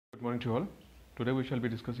Good morning to all. Today we shall be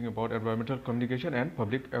discussing about environmental communication and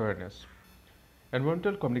public awareness.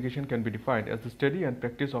 Environmental communication can be defined as the study and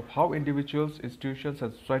practice of how individuals, institutions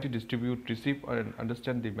and society distribute, receive and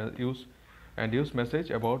understand the use message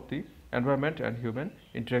about the environment and human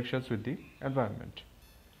interactions with the environment.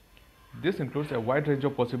 This includes a wide range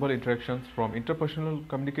of possible interactions from interpersonal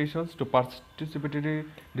communications to participatory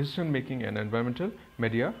decision making and environmental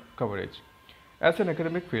media coverage. As an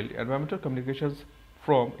academic field, environmental communications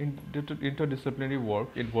from interdisciplinary work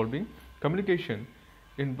involving communication,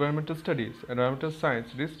 environmental studies, environmental science,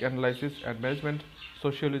 risk analysis and management,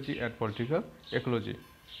 sociology and political ecology.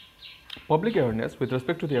 Public awareness with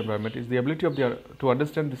respect to the environment is the ability to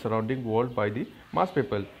understand the surrounding world by the mass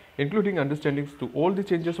people, including understandings to all the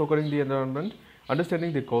changes occurring in the environment,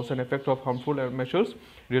 understanding the cause and effect of harmful measures,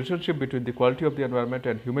 relationship between the quality of the environment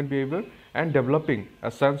and human behavior, and developing a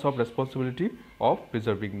sense of responsibility of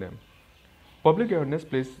preserving them. Public awareness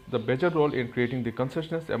plays the major role in creating the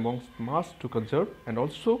consciousness amongst mass to conserve and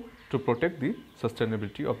also to protect the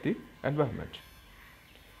sustainability of the environment.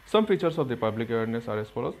 Some features of the public awareness are as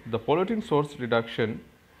follows. The polluting source reduction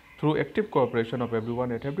through active cooperation of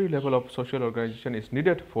everyone at every level of social organization is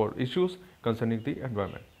needed for issues concerning the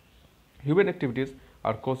environment. Human activities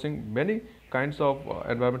are causing many kinds of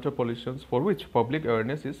environmental pollutions for which public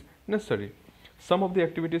awareness is necessary. Some of the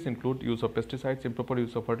activities include use of pesticides, improper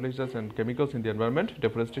use of fertilizers and chemicals in the environment,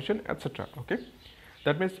 deforestation, etc. Okay,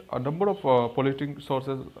 that means a number of polluting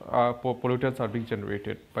sources, pollutants are being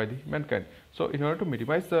generated by the mankind. So, in order to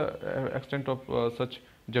minimize the extent of such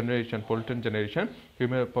generation, pollutant generation,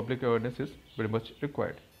 human public awareness is very much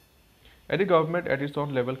required. Any government at its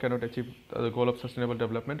own level cannot achieve the goal of sustainable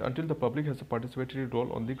development until the public has a participatory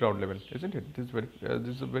role on the ground level, isn't it?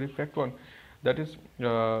 This is a very fact one. That is,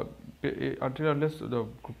 until unless the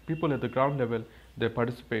people at the ground level they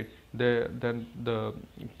participate, then the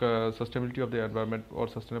sustainability of the environment or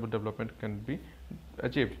sustainable development can be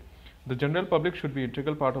achieved. The general public should be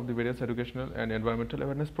integral part of the various educational and environmental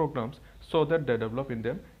awareness programs so that they develop in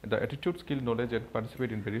them the attitude, skill, knowledge and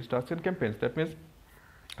participate in various tasks and campaigns. That means,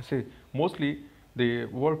 say, mostly the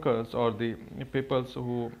workers or the people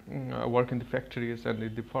who work in the factories and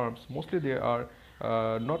in the farms, mostly they are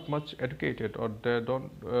not much educated, or they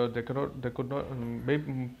could not,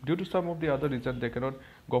 maybe due to some of the other reasons they cannot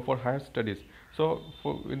go for higher studies. So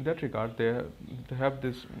in that regard they have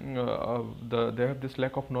this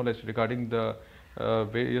lack of knowledge regarding the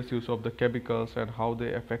various use of the chemicals and how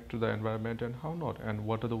they affect to the environment and how not, and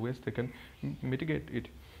what are the ways they can mitigate it.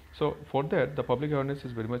 So for that the public awareness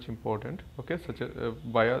is very much important, okay, such as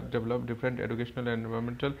via develop different educational and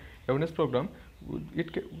environmental awareness program.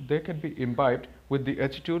 They can be imbibed with the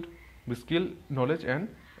attitude, the skill, knowledge and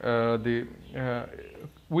the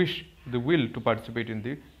will to participate in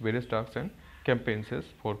the various tasks and campaigns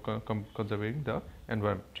for conserving the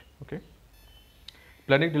environment. Okay,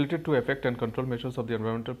 planning related to effect and control measures of the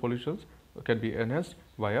environmental pollutions can be enhanced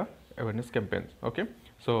via awareness campaigns. Okay,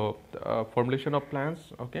 so formulation of plans,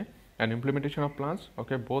 okay, and implementation of plans,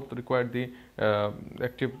 okay, both require the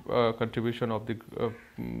active contribution of the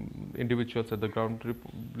individuals at the ground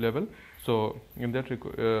level. So in that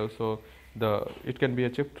it can be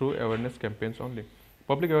achieved through awareness campaigns only.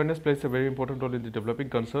 Public awareness plays a very important role in the developing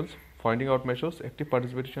concerns, finding out measures, active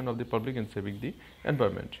participation of the public in saving the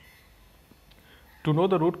environment. To know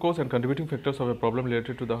the root cause and contributing factors of a problem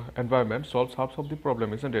related to the environment solves half of the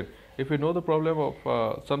problem, isn't it? If we know the problem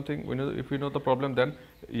of something, if we know the problem, then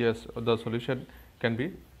yes, the solution can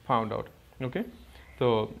be found out. Okay,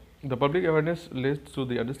 so the public awareness leads to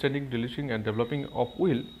the understanding, releasing and developing of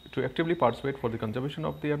will to actively participate for the conservation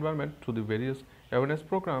of the environment through the various awareness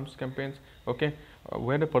programs, campaigns. Okay,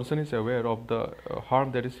 when a person is aware of the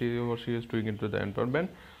harm that he or she is doing into the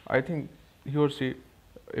environment, I think he or she,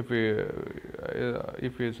 if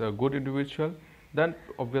he is a good individual, then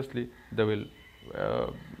obviously they will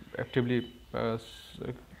actively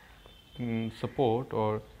support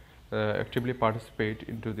or actively participate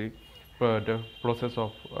into the process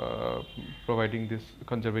of providing these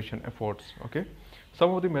conservation efforts. Okay,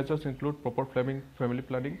 some of the measures include proper family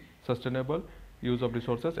planning, sustainable use of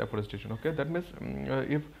resources, afforestation. Okay, that means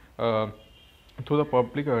if through the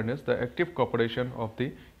public awareness the active cooperation of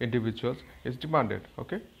the individuals is demanded.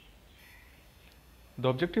 Okay, the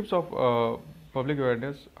objectives of public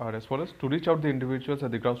awareness are as follows: to reach out the individuals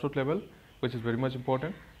at the grassroots level, which is very much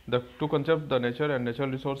important, to conserve the nature and natural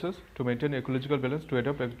resources, to maintain ecological balance, to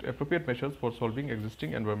adopt appropriate measures for solving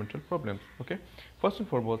existing environmental problems. Okay, first and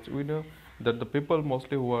foremost, we know that the people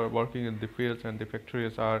mostly who are working in the fields and the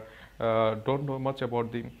factories are don't know much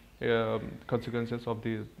about the consequences of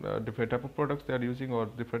the different type of products they are using, or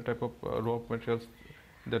different type of raw materials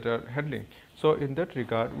that are handling. So in that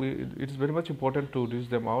regard, it is very much important to reach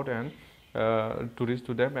them out and to reach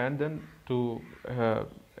to them, and then to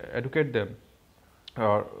educate them,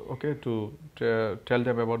 or okay, to tell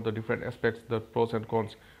them about the different aspects, the pros and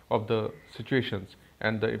cons of the situations,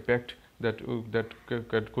 and the impact that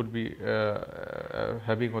could be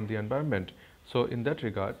having on the environment. So in that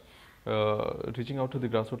regard, reaching out to the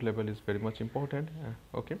grassroots level is very much important.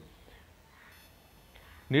 Okay.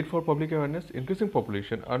 Need for public awareness. Increasing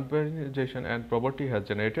population, urbanization and poverty has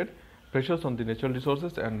generated pressures on the natural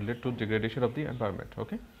resources and led to degradation of the environment.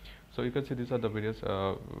 Okay. So you can see these are the various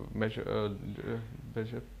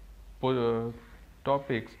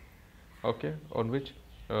topics, okay, on which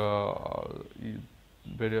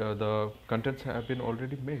the contents have been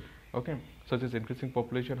already made, okay, such as increasing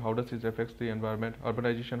population, how does it affect the environment,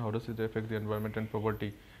 urbanization, how does it affect the environment, and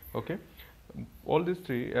poverty. Okay, all these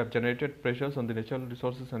three have generated pressures on the natural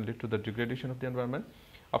resources and led to the degradation of the environment.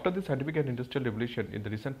 After the scientific and industrial revolution in the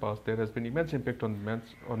recent past, there has been immense impact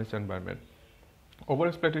on its environment.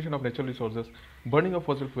 Overexploitation of natural resources, burning of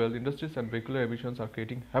fossil fuels, industries and vehicular emissions are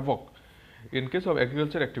creating havoc. In case of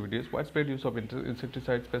agriculture activities, widespread use of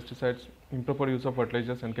insecticides, pesticides, improper use of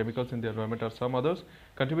fertilizers and chemicals in the environment are some others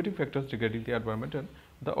contributing factors degrading the environment and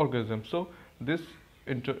the organism. So this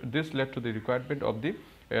led to the requirement of the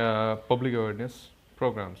public awareness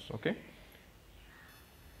programs. Okay.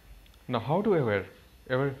 Now, how to aware?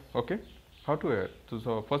 Okay. How to aware?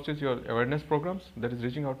 So first is your awareness programs, that is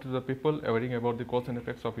reaching out to the people, awareing about the cause and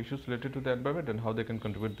effects of issues related to the environment and how they can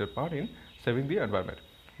contribute their part in saving the environment.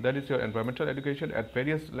 That is your environmental education at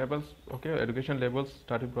various levels. Okay, education levels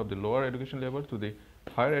starting from the lower education level to the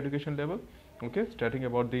higher education level. Okay, starting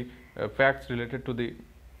about the facts related to the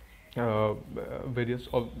various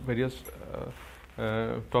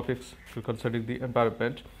topics concerning the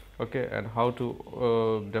environment. Okay, and how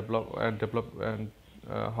to develop and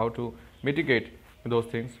how to mitigate those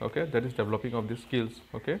things. Okay, that is developing of the skills.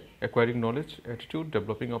 Okay, acquiring knowledge, attitude,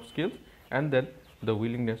 developing of skills, and then the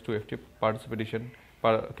willingness to active participation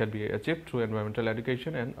can be achieved through environmental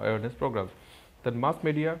education and awareness programs. Then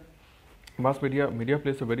media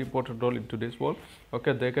plays a very important role in today's world.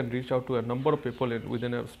 Okay, they can reach out to a number of people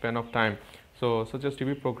within a span of time. So such as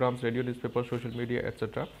TV programs, radio, newspapers, social media,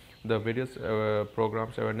 etc. The various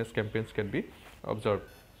programs, awareness campaigns can be observed.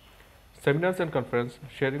 Seminars and conference,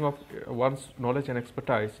 sharing of one's knowledge and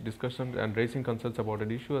expertise, discussion and raising concerns about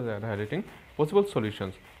an issue and highlighting possible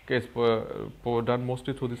solutions. Okay, it's done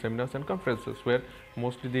mostly through the seminars and conferences, where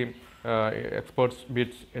mostly the experts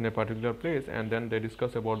meet in a particular place and then they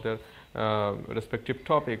discuss about their respective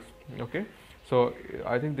topics. Okay, so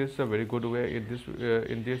I think this is a very good way.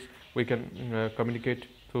 In this we can communicate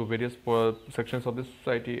through various sections of the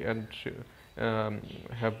society and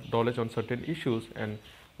have knowledge on certain issues, and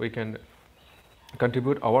we can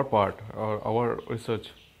contribute our part or our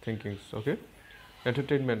research thinkings. Okay,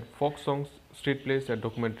 entertainment, folk songs, street plays and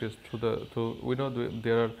documentaries. We know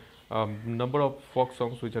there are number of folk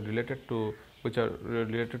songs which are related to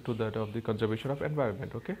that of the conservation of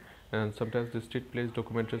environment. Okay, and sometimes the street plays,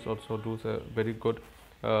 documentaries also do a very good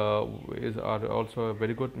are also a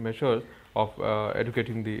very good measure of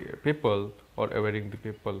educating the people or awareing the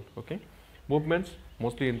people. Okay, movements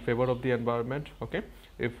mostly in favor of the environment. Okay,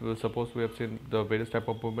 if suppose we have seen the various type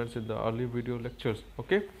of movements in the early video lectures.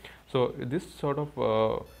 Okay, so this sort of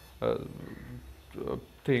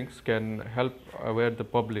things can help aware the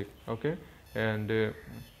public. Okay, and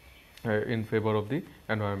in favor of the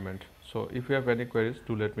environment. So if you have any queries,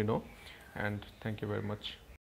 do let me know, and thank you very much.